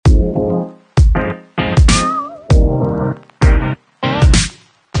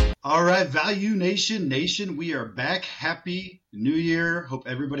All right, ValuNation, we are back. Happy New Year. Hope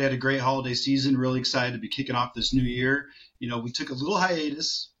everybody had a great holiday season. Really excited to be kicking off this new year. We took a little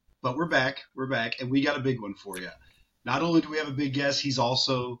hiatus, but we're back. We're back, and we got a big one for you. Not only do we have a big guest, he's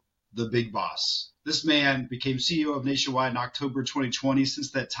also the big boss. This man became CEO of Nationwide in October 2020.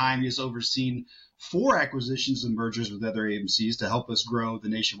 Since that time, he has overseen 4 acquisitions and mergers with other AMCs to help us grow the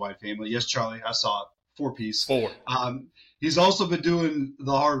Nationwide family. Yes, Charlie, I saw it. 4-piece. 4. He's also been doing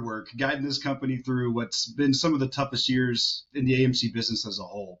the hard work, guiding this company through what's been some of the toughest years in the AMC business as a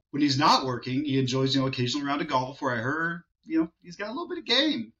whole. When he's not working, he enjoys, occasional round of golf where I heard, he's got a little bit of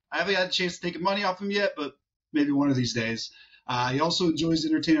game. I haven't had a chance to take money off him yet, but maybe one of these days. He also enjoys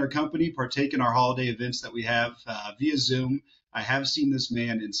entertaining our company, partake in our holiday events that we have via Zoom. I have seen this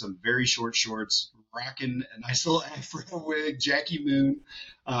man in some very short shorts, rocking a nice little afro wig, Jackie Moon,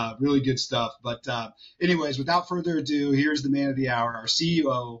 really good stuff. But anyways, without further ado, here's the man of the hour, our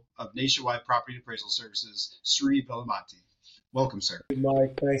CEO of Nationwide Property Appraisal Services, Sri Velamati. Welcome, sir.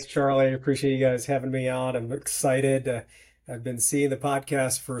 Mike, thanks, Charlie. I appreciate you guys having me on. I'm excited. I've been seeing the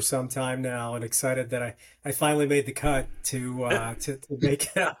podcast for some time now and excited that I finally made the cut to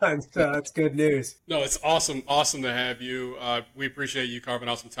make it on. So that's good news. No, it's awesome to have you. We appreciate you carving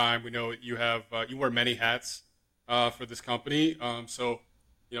out some time. We know you have you wear many hats for this company. So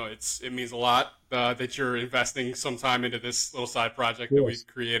it means a lot that you're investing some time into this little side project that we've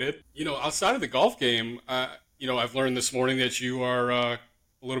created. Outside of the golf game, I've learned this morning that you are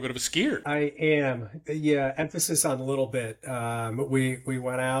a little bit of a skier. I am. Yeah, emphasis on a little bit. We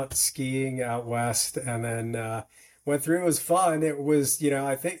went out skiing out west and then went through. It was fun. It was,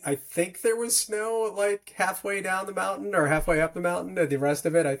 I think there was snow like halfway down the mountain or halfway up the mountain. And the rest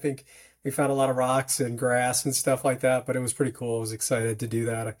of it, I think we found a lot of rocks and grass and stuff like that, but it was pretty cool. I was excited to do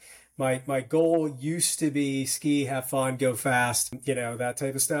that. My goal used to be ski, have fun, go fast, that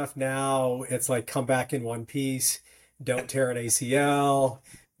type of stuff. Now it's like come back in one piece. Don't tear an ACL,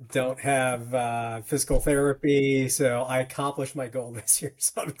 don't have physical therapy. So I accomplished my goal this year.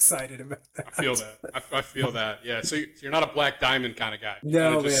 So I'm excited about that. I feel that. I feel that. Yeah. So you're not a black diamond kind of guy.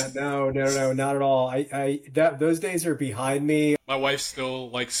 No, man. No, not at all. Those days are behind me. My wife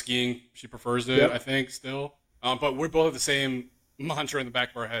still likes skiing. She prefers it, Yep. I think, still. But we're both the same mantra in the back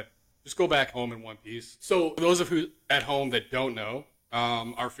of our head. Just go back home in one piece. So for those of you at home that don't know,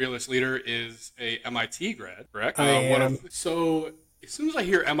 our fearless leader is a MIT grad, correct? I am. So as soon as I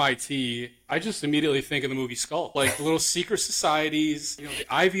hear MIT, I just immediately think of the movie Skull, like the little secret societies, the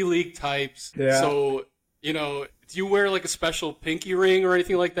Ivy League types. Yeah. So, do you wear like a special pinky ring or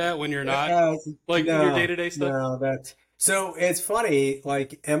anything like that when you're not in your day-to-day stuff? No, so it's funny.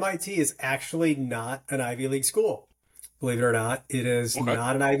 Like MIT is actually not an Ivy League school. Believe it or not, it is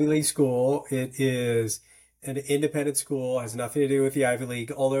not an Ivy League school. It is an independent school, has nothing to do with the Ivy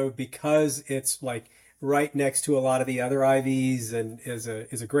League, although because it's like right next to a lot of the other Ivies and is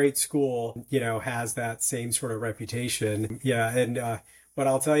a great school, has that same sort of reputation. Yeah. And, but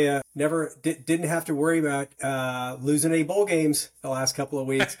I'll tell you, didn't have to worry about losing any bowl games the last couple of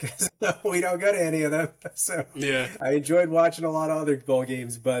weeks because we don't go to any of them. So yeah, I enjoyed watching a lot of other bowl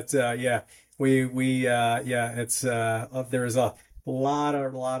games, but it's there's a lot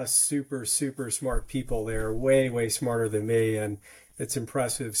of super smart people there, way smarter than me, and it's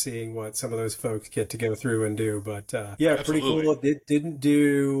impressive seeing what some of those folks get to go through and do. But pretty cool.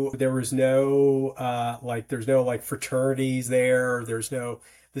 There was no there's no fraternities there. The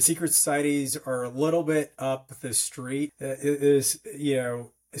secret societies are a little bit up the street.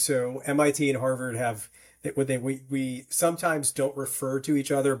 So MIT and Harvard have we sometimes don't refer to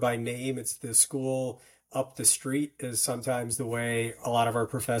each other by name. It's the school up the street is sometimes the way a lot of our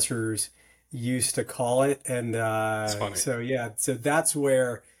professors used to call it. And so that's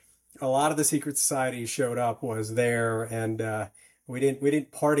where a lot of the secret society showed up, was there. And we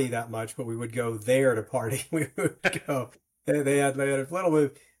didn't party that much, but we would go there to party. We would go. They had a little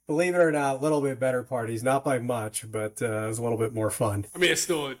bit, believe it or not, a little bit better parties, not by much, but it was a little bit more fun. I mean, it's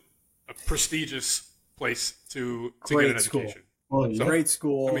still a prestigious place to get an education. Well, so, great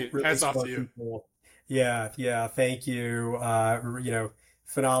school. I mean, really hats off to you. People. Yeah, thank you.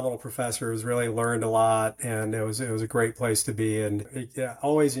 Phenomenal professors, really learned a lot, and it was a great place to be. And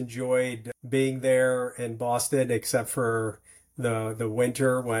always enjoyed being there in Boston, except for the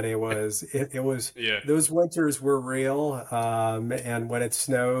winter when it was those winters were real. And when it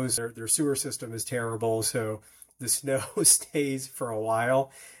snows, their sewer system is terrible, so the snow stays for a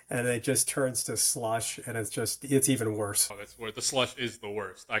while. And it just turns to slush, and it's even worse. Oh, that's where the slush is the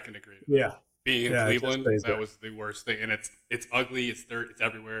worst. I can agree. Yeah. Being in Cleveland, that was the worst thing. And it's ugly, it's dirt, it's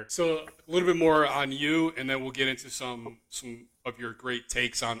everywhere. So a little bit more on you, and then we'll get into some of your great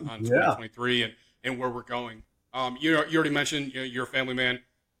takes on Yeah. 2023 and where we're going. You already mentioned, you're a family man,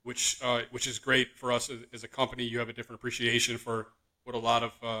 which is great for us as a company. You have a different appreciation for what a lot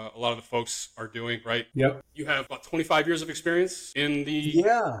of the folks are doing, right? Yep. You have about 25 years of experience in the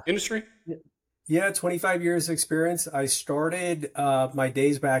Yeah. industry. Yeah, 25 years experience. I started my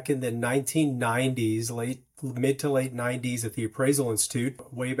days back in the 1990s, mid to late 90s at the Appraisal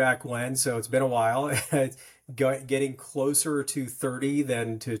Institute, way back when. So it's been a while. Getting closer to 30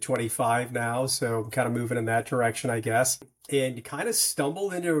 than to 25 now. So I'm kind of moving in that direction, I guess. And kind of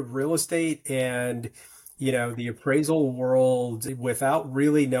stumbled into real estate and the appraisal world without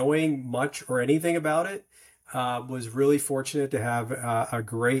really knowing much or anything about it. Was really fortunate to have a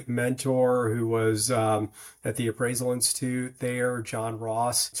great mentor who was at the Appraisal Institute there, John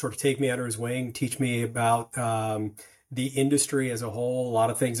Ross, sort of take me under his wing, teach me about the industry as a whole, a lot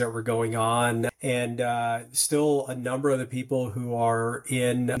of things that were going on, and still a number of the people who are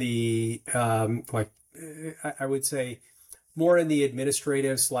in the, I would say, more in the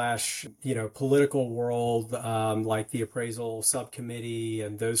administrative slash, political world, like the appraisal subcommittee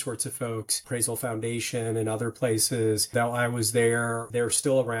and those sorts of folks, Appraisal Foundation and other places. Though I was there, they're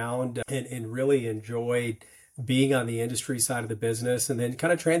still around and really enjoyed being on the industry side of the business, and then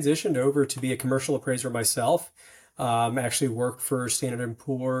kind of transitioned over to be a commercial appraiser myself. Actually worked for Standard &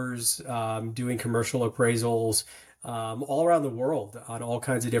 Poor's, doing commercial appraisals all around the world on all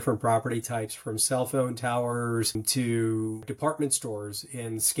kinds of different property types, from cell phone towers to department stores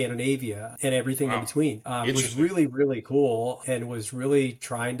in Scandinavia and everything in between. It was really, really cool, and was really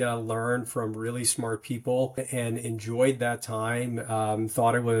trying to learn from really smart people, and enjoyed that time.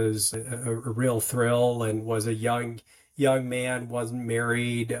 Thought it was a real thrill, and was a young man, wasn't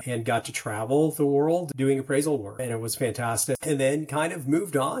married, and got to travel the world doing appraisal work. And it was fantastic. And then kind of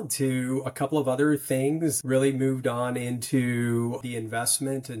moved on to a couple of other things, really moved on into the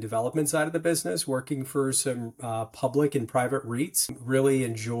investment and development side of the business, working for some public and private REITs. Really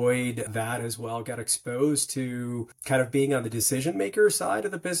enjoyed that as well. Got exposed to kind of being on the decision maker side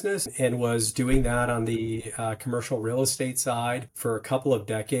of the business, and was doing that on the commercial real estate side for a couple of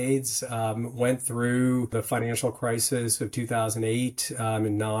decades. Went through the financial crisis of 2008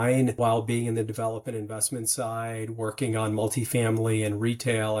 and 9, while being in the development investment side, working on multifamily and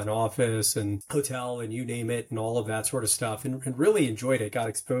retail and office and hotel and you name it, and all of that sort of stuff, and really enjoyed it. Got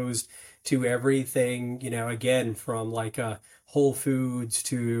exposed to everything, again, from like a Whole Foods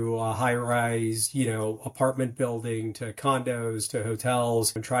to a high-rise, apartment building to condos to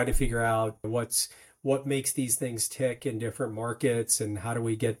hotels, and trying to figure out what makes these things tick in different markets, and how do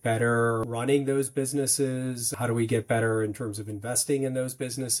we get better running those businesses? How do we get better in terms of investing in those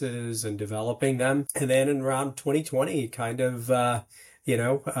businesses and developing them? And then in around 2020, kind of,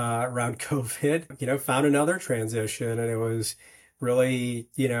 around COVID, found another transition, and it was really,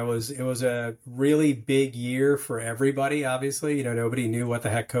 it was a really big year for everybody. Obviously, nobody knew what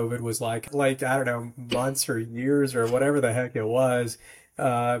the heck COVID was like, I don't know, months or years or whatever the heck it was.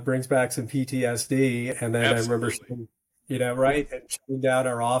 Brings back some PTSD. And then Absolutely. I remember, right, and shutting down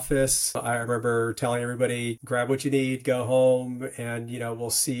our office. I remember telling everybody, grab what you need, go home, and, we'll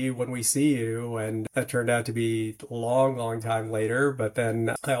see you when we see you. And that turned out to be a long, long time later. But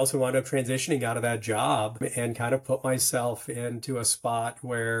then I also wound up transitioning out of that job and kind of put myself into a spot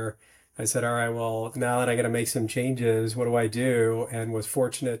where I said, all right, well, now that I got to make some changes, what do I do? And was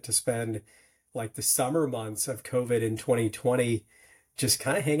fortunate to spend like the summer months of COVID in 2020 just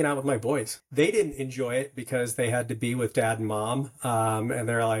kind of hanging out with my boys. They didn't enjoy it because they had to be with dad and mom. And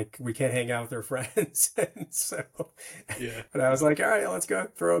they're like, we can't hang out with their friends. And so, Yeah. but I was like, all right, let's go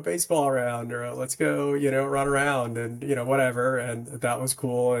throw a baseball around, or let's go, run around and, whatever. And that was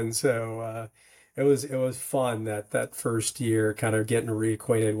cool. And so, it was fun that first year, kind of getting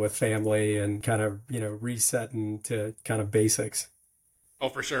reacquainted with family and kind of, resetting to kind of basics. Oh,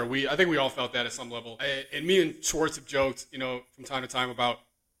 for sure. I think we all felt that at some level. And me and Schwartz have joked, from time to time about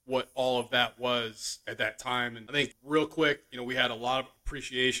what all of that was at that time. And I think real quick, we had a lot of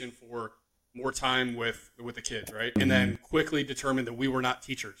appreciation for more time with the kids, right? And then quickly determined that we were not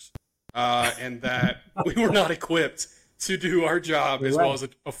teachers, and that we were not equipped to do our job as well as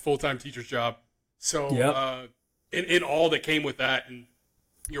a full-time teacher's job. So, in all that came with that, and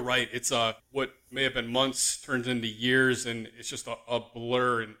you're right, it's what may have been months turns into years, and it's just a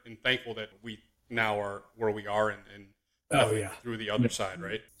blur, and thankful that we now are where we are, and through the other side,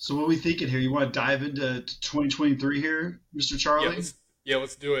 right? So what are we thinking here? You want to dive into 2023 here, Mr. Charlie? Yeah,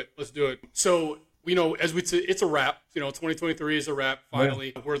 let's do it. So, it's a wrap. 2023 is a wrap,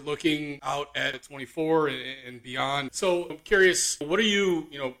 finally. Yeah. We're looking out at 24 and beyond. So I'm curious, what are you,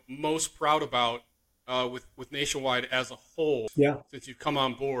 most proud about with Nationwide as a whole Yeah. since you've come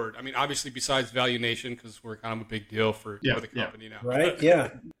on board? I mean, obviously besides ValuNation, because we're kind of a big deal for the company now. Right. Yeah.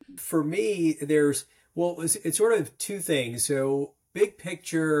 For me, it's sort of two things. So big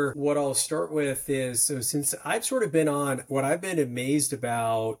picture, what I'll start with is, so since I've sort of been on, what I've been amazed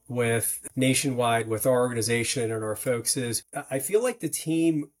about with Nationwide, with our organization and our folks is I feel like the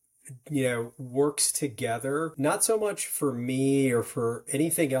team, works together, not so much for me or for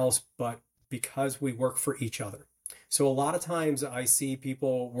anything else, but because we work for each other. So a lot of times I see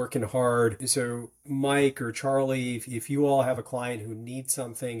people working hard. So Mike or Charlie, if you all have a client who needs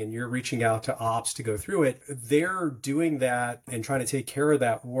something and you're reaching out to ops to go through it, they're doing that and trying to take care of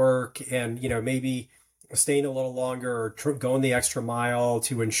that work and, maybe staying a little longer or going the extra mile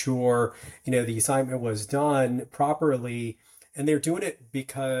to ensure, the assignment was done properly. And they're doing it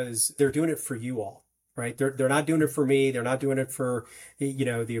because they're doing it for you all. Right. They're not doing it for me. They're not doing it for,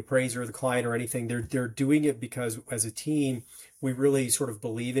 the appraiser or the client or anything. They're doing it because as a team, we really sort of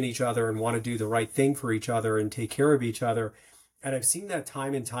believe in each other and want to do the right thing for each other and take care of each other. And I've seen that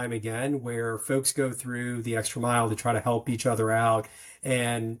time and time again where folks go through the extra mile to try to help each other out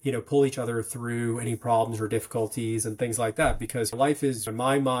and, pull each other through any problems or difficulties and things like that. Because life is, in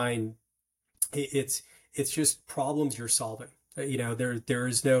my mind, it's just problems you're solving. There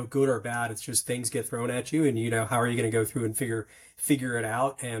is no good or bad. It's just things get thrown at you, and how are you going to go through and figure it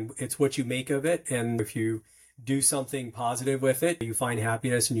out? And it's what you make of it. And if you do something positive with it, you find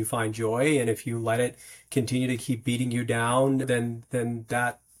happiness and you find joy. And if you let it continue to keep beating you down, then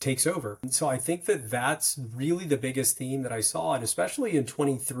that takes over. And so I think that that's really the biggest theme that I saw, and especially in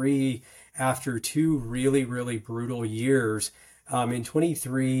 23, after two really, really brutal years. In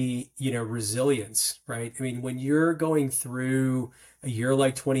 23, resilience, right? I mean, when you're going through a year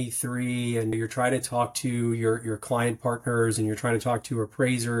like 23 and you're trying to talk to your client partners and you're trying to talk to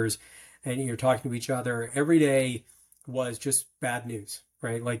appraisers and you're talking to each other, every day was just bad news,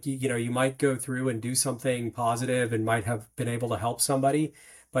 right? Like, you might go through and do something positive and might have been able to help somebody.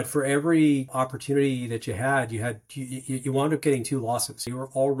 But for every opportunity that you wound up getting two losses. You were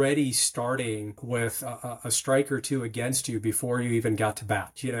already starting with a strike or two against you before you even got to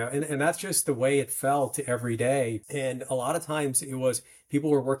bat, and that's just the way it felt every day. And a lot of times it was people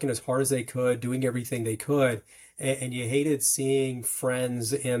were working as hard as they could, doing everything they could. And you hated seeing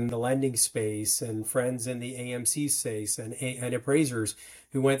friends in the lending space and friends in the AMC space and appraisers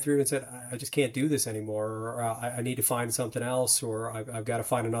who went through and said, I just can't do this anymore, or I need to find something else, or I've got to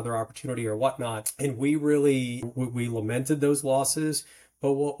find another opportunity or whatnot. And we lamented those losses.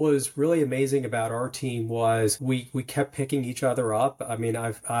 But what was really amazing about our team was we kept picking each other up. I mean,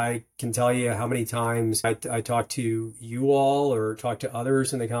 I can tell you how many times I talked to you all or talked to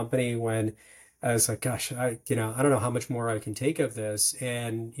others in the company when I was like, gosh, I don't know how much more I can take of this.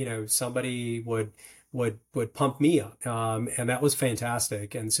 And, somebody would pump me up. And that was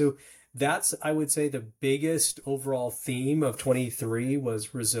fantastic. And so that's, I would say, the biggest overall theme of 23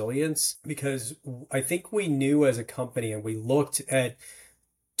 was resilience, because I think we knew as a company and we looked at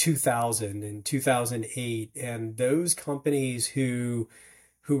 2000 and 2008 and those companies who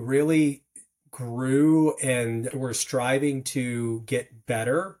really grew and were striving to get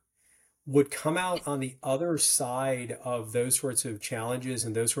better would come out on the other side of those sorts of challenges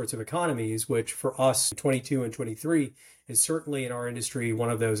and those sorts of economies, which for us, 22 and 23, is certainly in our industry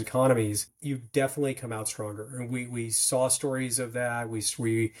one of those economies. You definitely come out stronger. And we saw stories of that.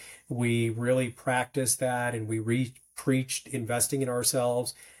 We really practiced that, and we preached investing in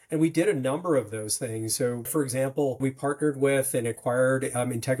ourselves. And we did a number of those things. So, for example, we partnered with and acquired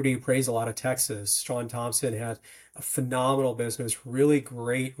Integrity Appraisal out of Texas. Sean Thompson had a phenomenal business, really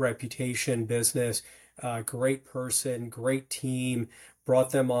great reputation business, great person, great team.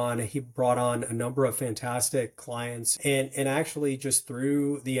 Brought them on. He brought on a number of fantastic clients, and actually just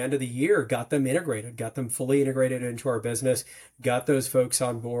through the end of the year got them fully integrated into our business, got those folks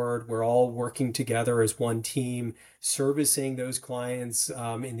on board. We're all working together as one team, servicing those clients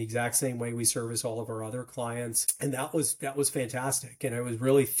in the exact same way we service all of our other clients. And that was fantastic. And I was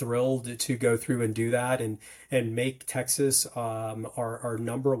really thrilled to go through and do that and make Texas our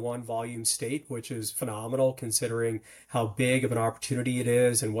number one volume state, which is phenomenal considering how big of an opportunity it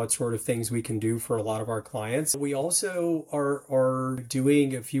is and what sort of things we can do for a lot of our clients. We also are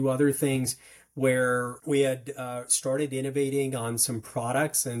doing a few other things where we had started innovating on some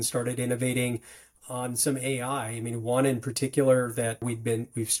products and started innovating on some AI. I mean, one in particular that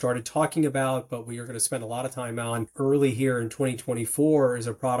we've started talking about, but we are going to spend a lot of time on early here in 2024 is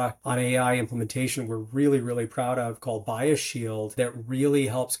a product on AI implementation we're really, really proud of called Bias Shield that really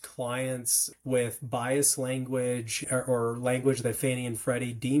helps clients with bias language or language that Fannie and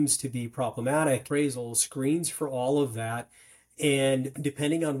Freddie deems to be problematic. Appraisal screens for all of that. And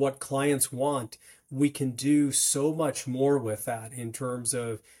depending on what clients want, we can do so much more with that in terms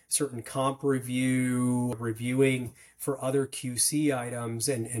of certain comp reviewing for other QC items,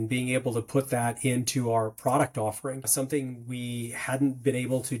 and being able to put that into our product offering, something we hadn't been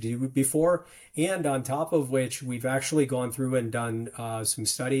able to do before. And on top of which, we've actually gone through and done some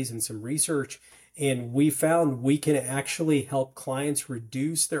studies and some research, and we found we can actually help clients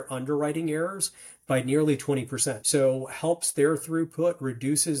reduce their underwriting errors by nearly 20%. So helps their throughput,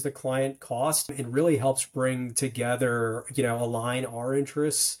 reduces the client cost, and really helps bring together, align our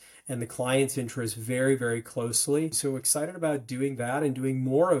interests and the client's interests very, very closely. So excited about doing that and doing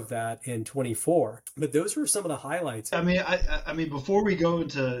more of that in 24. But those were some of the highlights. I mean, before we go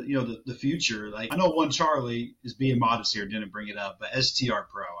into the future, like I know one Charlie is being modest here, didn't bring it up, but STR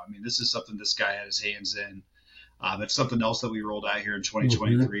Pro. I mean, this is something this guy had his hands in. It's something else that we rolled out here in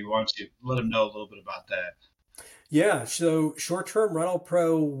 2023. Why don't you let them know a little bit about that? Yeah, so Short-Term Rental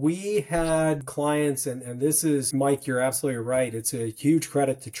Pro, we had clients, and this is, Mike, you're absolutely right. It's a huge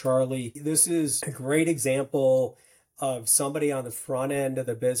credit to Charlie. This is a great example of somebody on the front end of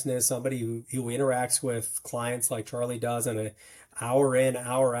the business, somebody who interacts with clients like Charlie does on an hour in,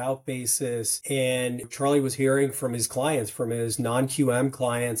 hour out basis. And Charlie was hearing from his clients, from his non-QM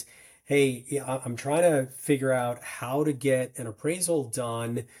clients, hey, I'm trying to figure out how to get an appraisal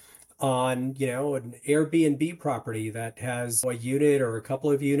done on, an Airbnb property that has a unit or a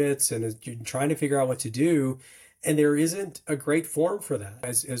couple of units, and is trying to figure out what to do. And there isn't a great form for that.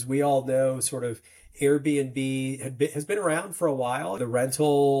 As we all know, sort of Airbnb has been around for a while. The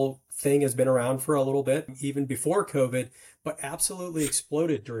rental thing has been around for a little bit, even before COVID, but absolutely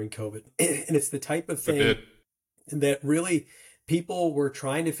exploded during COVID. And it's the type of thing that really people were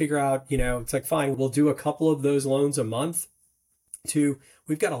trying to figure out, it's like, fine, we'll do a couple of those loans a month, to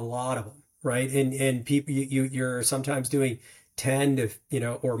we've got a lot of them, right? And people, you're sometimes doing 10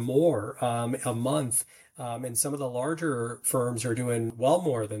 to, or more a month. And some of the larger firms are doing well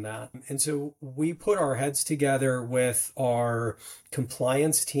more than that. And so we put our heads together with our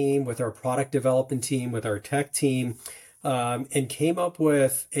compliance team, with our product development team, with our tech team, and came up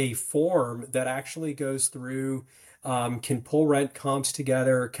with a form that actually goes through, can pull rent comps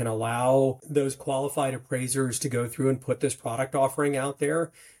together, can allow those qualified appraisers to go through and put this product offering out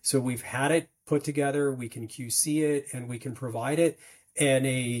there. So we've had it put together, we can QC it, and we can provide it at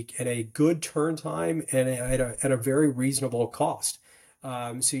a good turn time and at a very reasonable cost.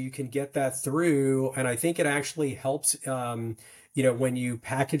 So you can get that through. And I think it actually helps, when you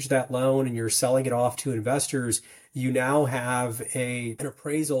package that loan and you're selling it off to investors, you now have an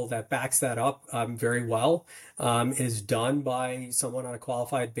appraisal that backs that up very well, is done by someone on a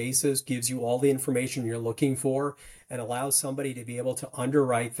qualified basis, gives you all the information you're looking for, and allows somebody to be able to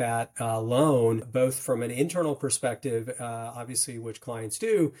underwrite that loan, both from an internal perspective, obviously, which clients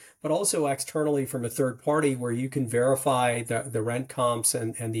do, but also externally from a third party where you can verify the rent comps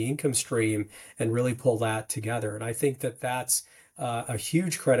and the income stream and really pull that together. And I think that's a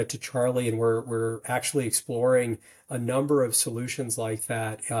huge credit to Charlie, and we're actually exploring a number of solutions like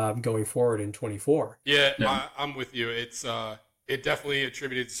that going forward in 24. Yeah, I'm with you. It definitely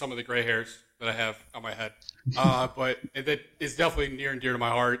attributed to some of the gray hairs that I have on my head, but that is definitely near and dear to my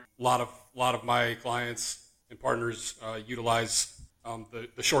heart. A lot of my clients and partners utilize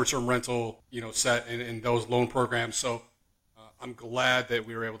the short-term rental set in those loan programs. So I'm glad that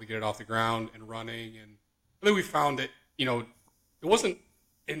we were able to get it off the ground and running, and I think we found that it wasn't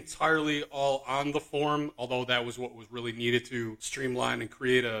entirely all on the form, although that was what was really needed to streamline and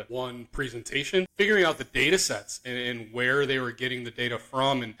create one presentation. Figuring out the data sets and where they were getting the data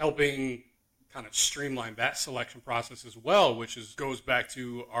from, and helping kind of streamline that selection process as well, which goes back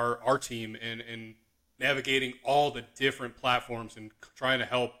to our team and navigating all the different platforms and trying to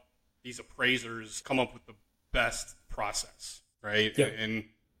help these appraisers come up with the best process, right? Yeah. And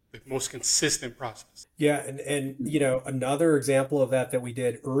the most consistent process. Yeah, and another example of that we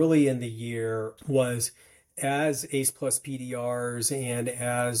did early in the year was, as ACE Plus PDRs and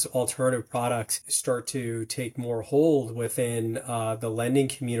as alternative products start to take more hold within the lending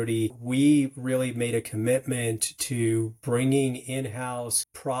community, we really made a commitment to bringing in-house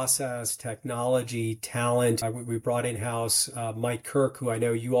process, technology, talent. We brought in-house Mike Kirk, who I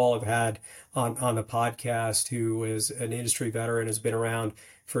know you all have had on the podcast, who is an industry veteran, has been around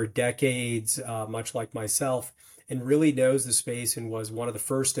for decades, much like myself, and really knows the space and was one of the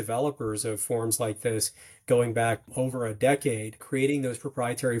first developers of forms like this going back over a decade, creating those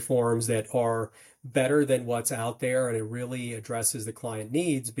proprietary forms that are better than what's out there, and it really addresses the client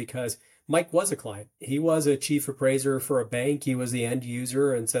needs because Mike was a client. He was a chief appraiser for a bank. He was the end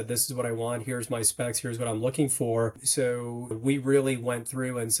user and said, this is what I want. Here's my specs. Here's what I'm looking for. So we really went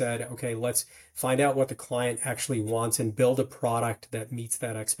through and said, okay, let's find out what the client actually wants and build a product that meets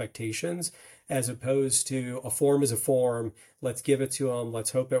that expectations, as opposed to a form is a form. Let's give it to them.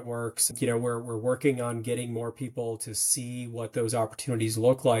 Let's hope it works. We're working on getting more people to see what those opportunities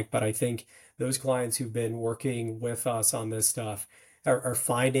look like. But I think those clients who've been working with us on this stuff are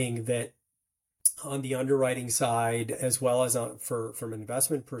finding that on the underwriting side, as well as from an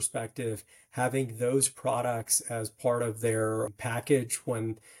investment perspective, having those products as part of their package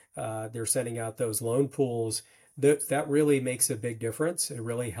when they're sending out those loan pools, that really makes a big difference. It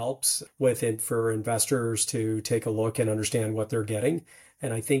really helps with it for investors to take a look and understand what they're getting.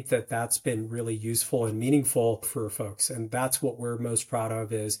 And I think that that's been really useful and meaningful for folks. And that's what we're most proud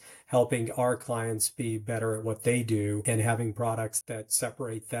of, is helping our clients be better at what they do and having products that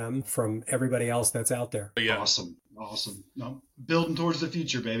separate them from everybody else that's out there. Yeah. Awesome. No, building towards the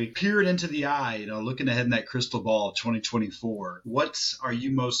future, baby. Peering into the eye, looking ahead in that crystal ball of 2024. What are you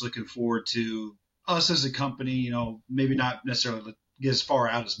most looking forward to, us as a company, maybe not necessarily get as far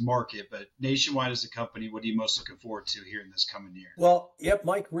out as market, but nationwide as a company, what are you most looking forward to here in this coming year? Well, yep,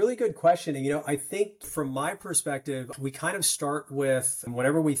 Mike, really good question. And, I think from my perspective, we kind of start with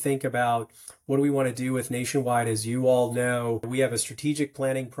whenever we think about what do we want to do with Nationwide, as you all know, we have a strategic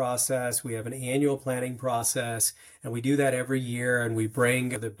planning process. We have an annual planning process, and we do that every year. And we bring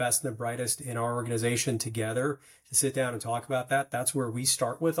the best and the brightest in our organization together to sit down and talk about that. That's where we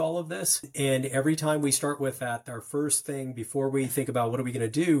start with all of this. And every time we start with that, our first thing before we think about what are we going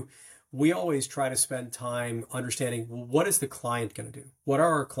to do, we always try to spend time understanding, well, what is the client going to do? What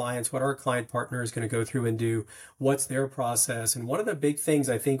are our clients? What are our client partners going to go through and do? What's their process? And one of the big things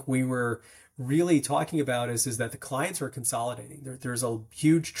I think we were really talking about is that the clients are consolidating. There's a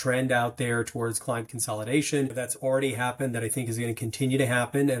huge trend out there towards client consolidation that's already happened, that I think is going to continue to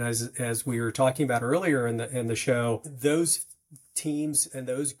happen. And as we were talking about earlier in the show, those teams and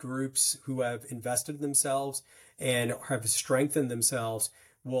those groups who have invested in themselves and have strengthened themselves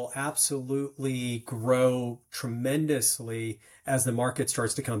will absolutely grow tremendously as the market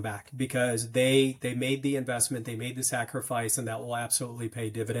starts to come back, because they made the investment, they made the sacrifice, and that will absolutely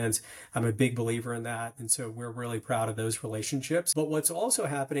pay dividends. I'm a big believer in that. And so we're really proud of those relationships. But what's also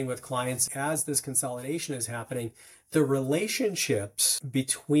happening with clients as this consolidation is happening, the relationships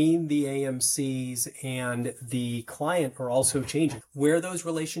between the AMCs and the client are also changing. Where those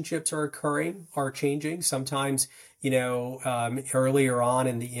relationships are occurring are changing. Sometimes, earlier on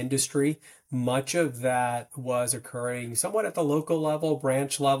in the industry, much of that was occurring somewhat at the local level,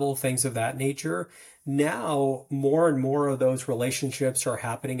 branch level, things of that nature. Now, more and more of those relationships are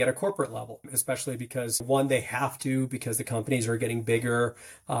happening at a corporate level, especially because, one, they have to, because the companies are getting bigger,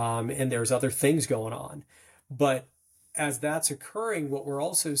 and there's other things going on. But as that's occurring, what we're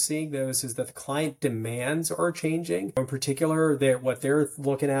also seeing, though, is that the client demands are changing. In particular, what they're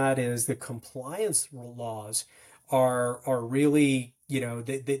looking at is the compliance laws are really,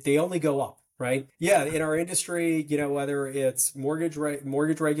 they only go up. Right. Yeah. In our industry, whether it's mortgage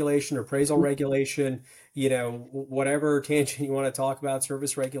regulation, appraisal regulation, whatever tangent you want to talk about,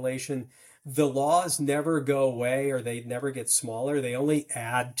 service regulation, the laws never go away, or they never get smaller. They only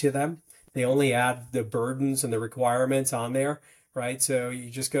add to them. They only add the burdens and the requirements on there. Right. So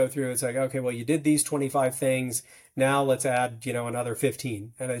you just go through, it's like, okay, well, you did these 25 things. Now let's add, another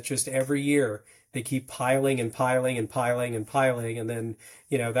 15. And it's just every year they keep piling and piling and piling and piling. And then,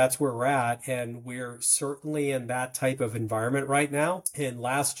 that's where we're at. And we're certainly in that type of environment right now. And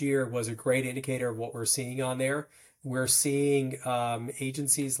last year was a great indicator of what we're seeing on there. We're seeing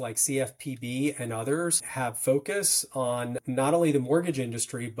agencies like CFPB and others have focus on not only the mortgage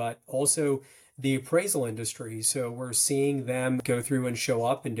industry, but also the appraisal industry. So we're seeing them go through and show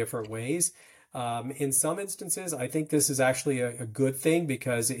up in different ways. In some instances, I think this is actually a good thing,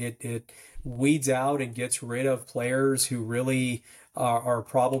 because it weeds out and gets rid of players who really are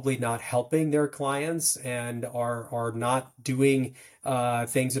probably not helping their clients and are not doing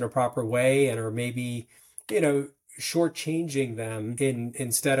things in a proper way, and are maybe, shortchanging them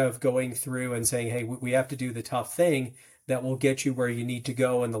instead of going through and saying, hey, we have to do the tough thing. that will get you where you need to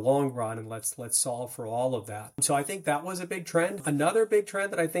go in the long run. And let's solve for all of that. So I think that was a big trend. Another big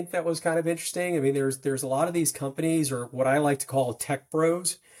trend that I think that was kind of interesting. I mean, there's a lot of these companies, or what I like to call tech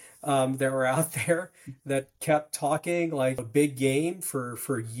bros, that were out there that kept talking like a big game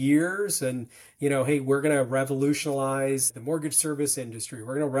for years. And, hey, we're going to revolutionize the mortgage service industry.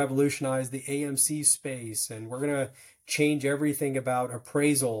 We're going to revolutionize the AMC space, and we're going to change everything about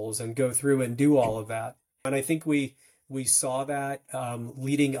appraisals and go through and do all of that. And I think we saw that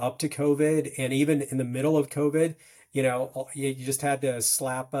leading up to COVID, and even in the middle of COVID. You just had to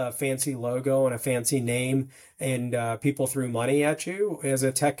slap a fancy logo and a fancy name, and people threw money at you as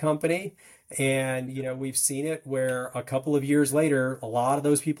a tech company. And, we've seen it where a couple of years later, a lot of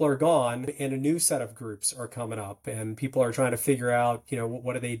those people are gone and a new set of groups are coming up, and people are trying to figure out,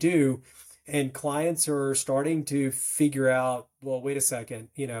 what do they do? And clients are starting to figure out, well, wait a second,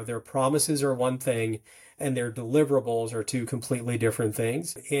 their promises are one thing and their deliverables are two completely different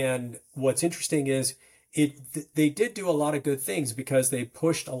things. And what's interesting is, they did do a lot of good things because they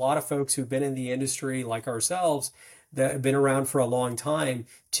pushed a lot of folks who've been in the industry like ourselves that have been around for a long time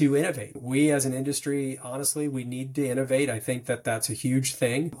to innovate. We as an industry, honestly, we need to innovate. I think that that's a huge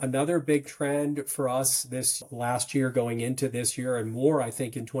thing. Another big trend for us this last year going into this year, and more, I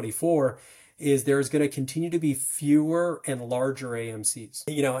think, in 24, is there's going to continue to be fewer and larger AMCs.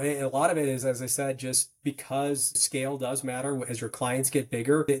 And a lot of it is, as I said, just because scale does matter. As your clients get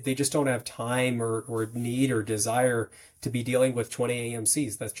bigger, they just don't have time or need or desire to be dealing with 20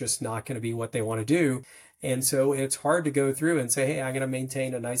 AMCs. That's just not going to be what they want to do. And so it's hard to go through and say, hey, I'm going to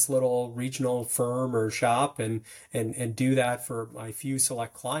maintain a nice little regional firm or shop and do that for my few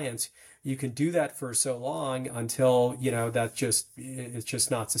select clients. You can do that for so long until, it's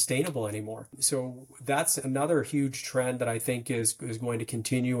just not sustainable anymore. So that's another huge trend that I think is going to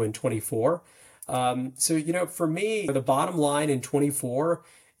continue in 24. For me, the bottom line in 24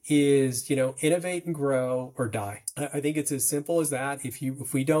 is, innovate and grow or die. I think it's as simple as that.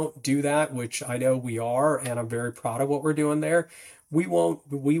 If we don't do that, which I know we are, and I'm very proud of what we're doing there, we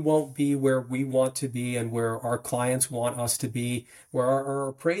won't be where we want to be and where our clients want us to be, where our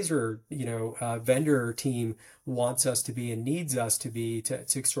appraiser, vendor team wants us to be and needs us to be to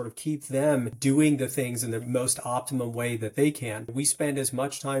sort of keep them doing the things in the most optimum way that they can. We spend as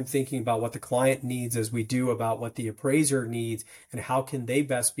much time thinking about what the client needs as we do about what the appraiser needs and how can they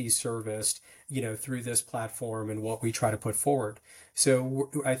best be serviced, through this platform and what we try to put forward.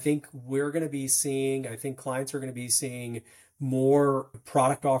 So I think clients are going to be seeing more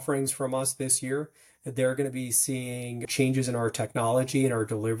product offerings from us this year. They're going to be seeing changes in our technology and our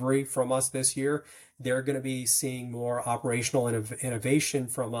delivery from us this year. They're going to be seeing more operational innovation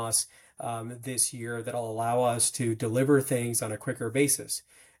from us this year that'll allow us to deliver things on a quicker basis.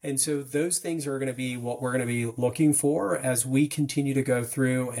 And so those things are going to be what we're going to be looking for as we continue to go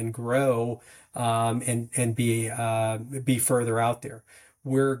through and grow and be further out there.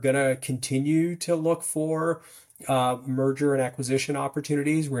 We're going to continue to look for merger and acquisition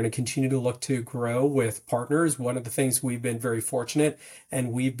opportunities. We're going to continue to look to grow with partners. One of the things we've been very fortunate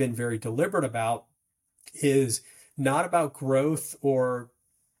and we've been very deliberate about is not about growth or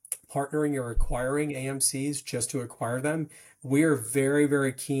partnering or acquiring AMCs just to acquire them. We are very,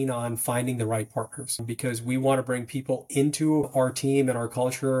 very keen on finding the right partners because we want to bring people into our team and our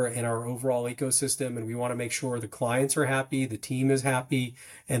culture and our overall ecosystem. And we want to make sure the clients are happy, the team is happy,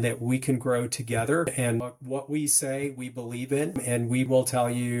 and that we can grow together. And what we say, we believe in, and we will tell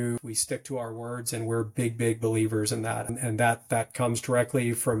you, we stick to our words, and we're big, big believers in that. And that comes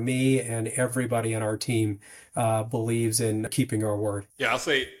directly from me, and everybody on our team believes in keeping our word. Yeah, I'll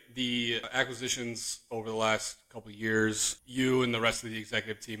say the acquisitions over the last couple of years, you and the rest of the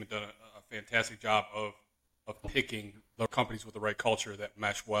executive team have done a fantastic job of picking the companies with the right culture that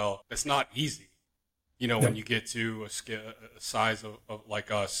mesh well. It's not easy, when you get to a size of like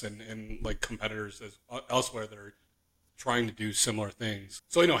us and like competitors elsewhere that are trying to do similar things.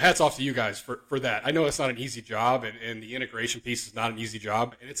 So, hats off to you guys for that. I know it's not an easy job, and the integration piece is not an easy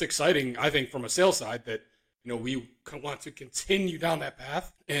job. And it's exciting, I think, from a sales side that we want to continue down that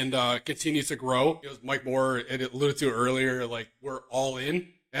path and continue to grow. As Mike Moore had alluded to earlier, like we're all in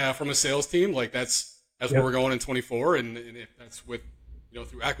from a sales team. Like that's where we're going in 24. And if that's with,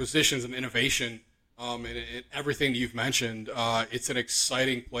 through acquisitions and innovation and everything you've mentioned, it's an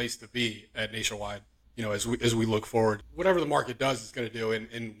exciting place to be at Nationwide. As we look forward, whatever the market does is going to do,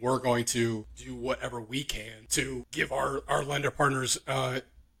 and we're going to do whatever we can to give our lender partners a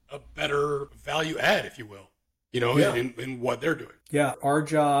better value add, if you will. In what they're doing. Yeah, our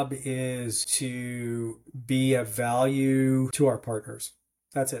job is to be a value to our partners.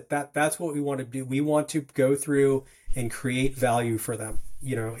 That's it. That's what we want to do. We want to go through and create value for them,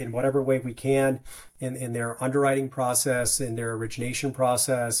 in whatever way we can, in their underwriting process, in their origination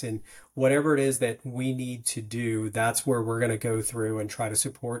process, in whatever it is that we need to do. That's where we're going to go through and try to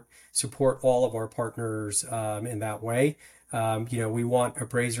support all of our partners in that way. We want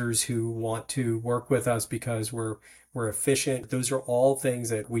appraisers who want to work with us because we're efficient. Those are all things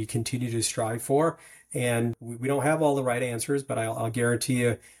that we continue to strive for. And we don't have all the right answers, but I'll guarantee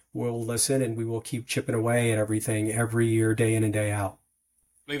you we'll listen and we will keep chipping away at everything every year, day in and day out.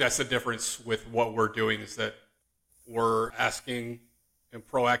 I think that's the difference with what we're doing, is that we're asking and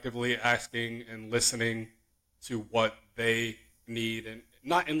proactively asking and listening to what they need,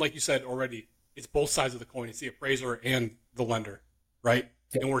 and like you said already, it's both sides of the coin. It's the appraiser and the lender, right?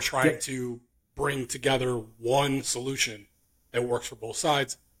 Yeah. And we're trying to bring together one solution that works for both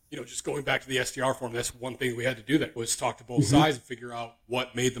sides. Just going back to the STR form, that's one thing we had to do, that was talk to both sides and figure out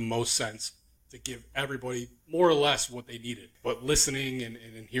what made the most sense to give everybody more or less what they needed. But listening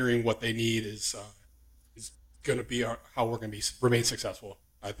and hearing what they need is going to be how we're going to remain successful,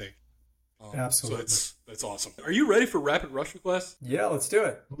 I think. Absolutely. So that's awesome. Are you ready for rapid rush requests? Yeah, let's do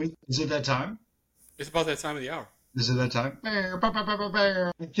it. Is it that time? It's about that time of the hour. Is it that time? I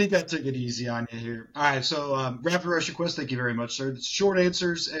think I took it easy on you here. All right, so rapid rush request. Thank you very much, sir. Short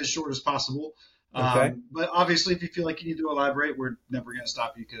answers, as short as possible. Okay. But obviously, if you feel like you need to elaborate, we're never going to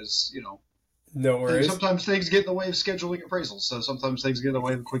stop you because, no worries. Sometimes things get in the way of scheduling appraisals, so sometimes things get in the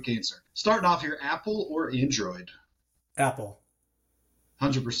way of a quick answer. Starting off here, Apple or Android? Apple.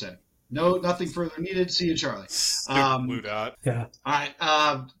 100%. No, nothing further needed. See you, Charlie. Blue dot. Yeah. All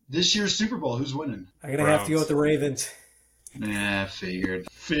right. This year's Super Bowl, who's winning? I'm going to have to go with the Ravens. Nah, figured.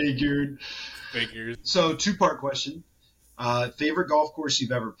 So, two-part question. Favorite golf course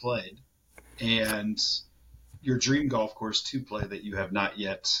you've ever played, and your dream golf course to play that you have not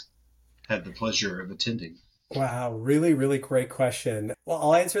yet had the pleasure of attending. Wow, really, really great question. Well,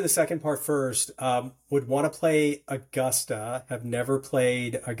 I'll answer the second part first. Would want to play Augusta. Have never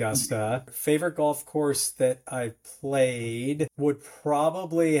played Augusta. Favorite golf course that I played would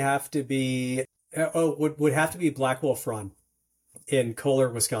probably have to be would have to be Black Wolf Run in Kohler,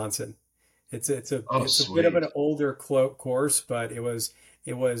 Wisconsin. It's a bit of an older course, but it was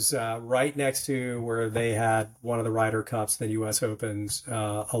right next to where they had one of the Ryder Cups, the U.S. Opens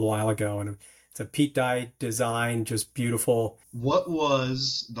a while ago, and it's a Pete Dye design, just beautiful. What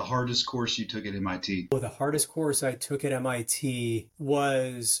was the hardest course you took at MIT? Well, the hardest course I took at MIT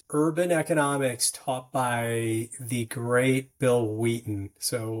was urban economics, taught by the great Bill Wheaton.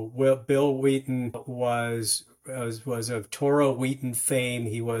 So Bill Wheaton was of Toro Wheaton fame.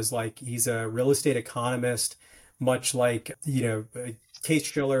 He's a real estate economist, much like, Case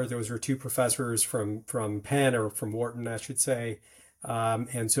Schiller. Those were two professors from Penn, or from Wharton, I should say.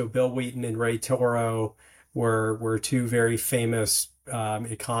 And so Bill Wheaton and Ray Toro were two very famous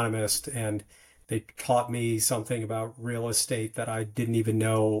economists, and they taught me something about real estate that I didn't even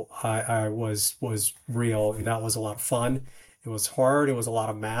know I was real. And that was a lot of fun. It was hard. It was a lot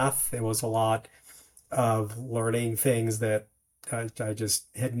of math. It was a lot of learning things that I just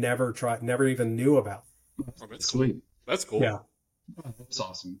had never even knew about. Oh, that's sweet. That's cool. Yeah. Oh, that's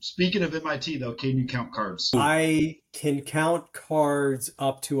awesome. Speaking of MIT, though, can you count cards? I can count cards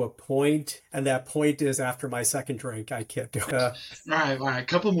up to a point, and that point is after my second drink. I can't do it. All right. A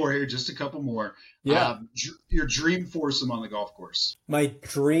couple more here, just a couple more. Yeah. Your dream foursome on the golf course. My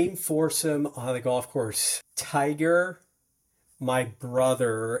dream foursome on the golf course: Tiger, my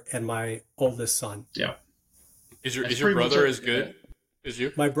brother, and my oldest son. Yeah. Is your brother as good as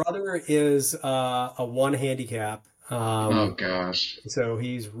you? My brother is a one handicap. Oh gosh! So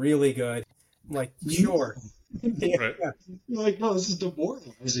he's really good. I'm like, sure. Right. You're like, no, this is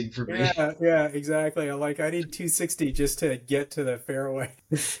demoralizing for me. Yeah, exactly. I'm like, I need 260 just to get to the fairway.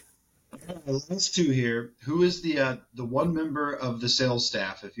 Last two here. Who is the one member of the sales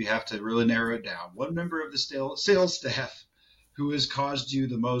staff, if you have to really narrow it down, one member of the sales staff who has caused you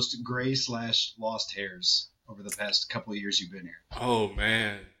the most gray/lost hairs over the past couple of years you've been here? Oh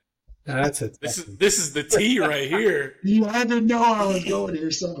man. That's it. This is the tea right here. You had to know I was going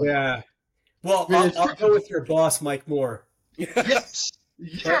here somewhere. Yeah. Well, I'll go with your boss, Mike Moore. Yes.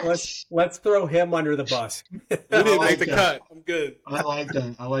 Let's throw him under the bus. We didn't make the cut. I'm good. I like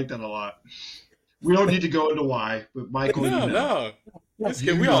that. I like that a lot. We don't need to go into why, but Michael, No. That's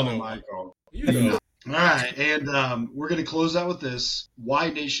good. We all know. Michael. You know. All right, and we're going to close out with this.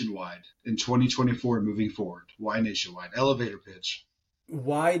 Why Nationwide in 2024 moving forward? Why Nationwide? Elevator pitch.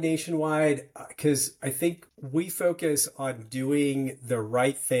 Why Nationwide? Because I think we focus on doing the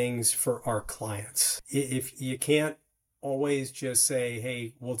right things for our clients. If you can't always just say,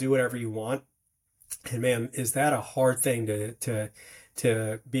 hey, we'll do whatever you want, And man, is that a hard thing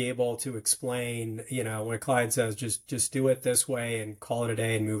to be able to explain, when a client says just do it this way and call it a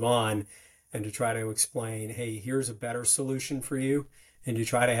day and move on, and to try to explain, hey, here's a better solution for you. And to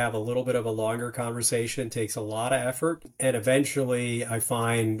try to have a little bit of a longer conversation takes a lot of effort. And eventually I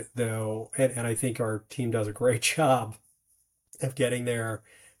find though, and I think our team does a great job of getting there.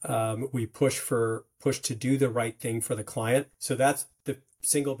 We push to do the right thing for the client. So that's the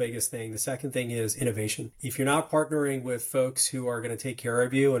single biggest thing. The second thing is innovation. If you're not partnering with folks who are going to take care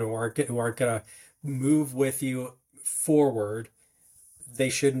of you and who aren't going to move with you forward, they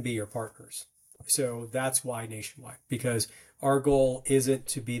shouldn't be your partners. So that's why Nationwide, because our goal isn't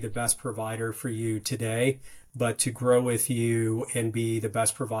to be the best provider for you today, but to grow with you and be the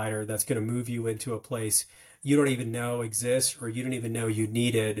best provider that's going to move you into a place you don't even know exists or you don't even know you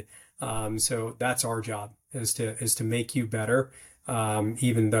needed. So that's our job, is to make you better,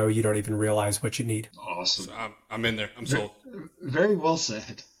 even though you don't even realize what you need. Awesome. So I'm in there. I'm sold. Very well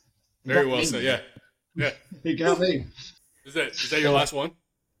said. Very well said. Yeah. Yeah. You got me. Is that your last one?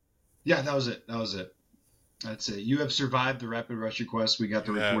 Yeah, that was it. That's it. You have survived the rapid rush request. We got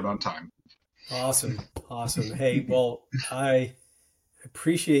the report on time. Awesome. Hey, well, I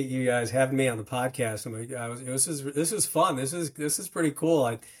appreciate you guys having me on the podcast. This is fun. This is pretty cool.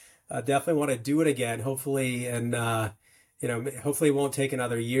 I definitely want to do it again. Hopefully, and hopefully it won't take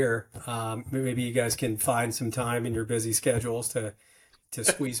another year. Maybe you guys can find some time in your busy schedules to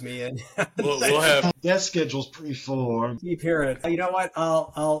squeeze me in. We'll have that schedule's pretty full. Keep hearing. You know what?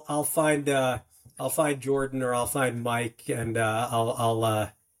 I'll find Jordan, or I'll find Mike, and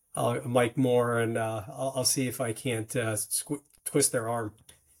I'll Mike Moore, and I'll see if I can't twist their arm.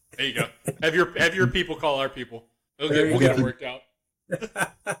 There you go. Have your people call our people. We'll get it worked out.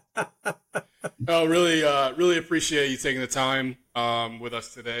 No, really appreciate you taking the time with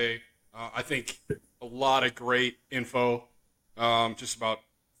us today. I think a lot of great info, just about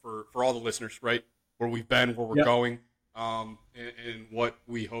for all the listeners, right? Where we've been, where we're going, and what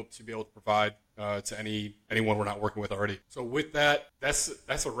we hope to be able to provide to anyone we're not working with already. So with that,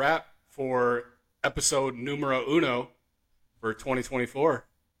 that's a wrap for episode numero uno for 2024.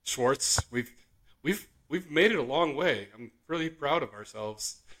 Schwartz, we've made it a long way. I'm really proud of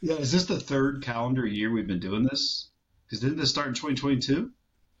ourselves. Yeah, is this the third calendar year we've been doing this? Because didn't this start in 2022?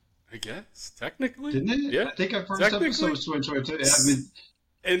 I guess technically, didn't it? Yeah, I think our first episode was 2022. I mean,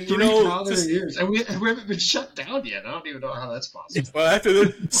 and three calendar years, and we haven't been shut down yet. I don't even know how that's possible. Well, after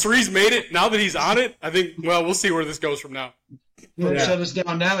this, Sri's made it. Now that he's on it, I think. Well, we'll see where this goes from now. Don't shut us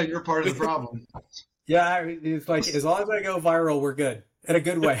down now. You're part of the problem. Yeah, it's like as long as I go viral, we're good. In a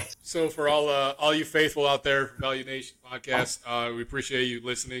good way. So for all you faithful out there, ValuNation podcast, we appreciate you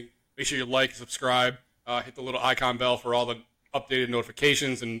listening. Make sure you like, subscribe, hit the little icon bell for all the updated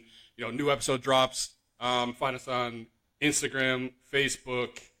notifications and new episode drops. Find us on Instagram,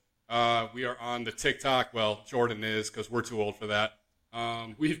 Facebook. We are on the TikTok. Well, Jordan is, because we're too old for that.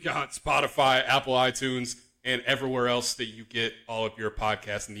 We've got Spotify, Apple iTunes, and everywhere else that you get all of your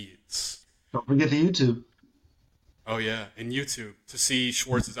podcast needs. Don't forget the YouTube. Oh, yeah, and YouTube to see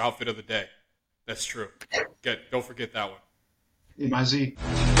Schwartz's outfit of the day. That's true. Don't forget that one. MIZ.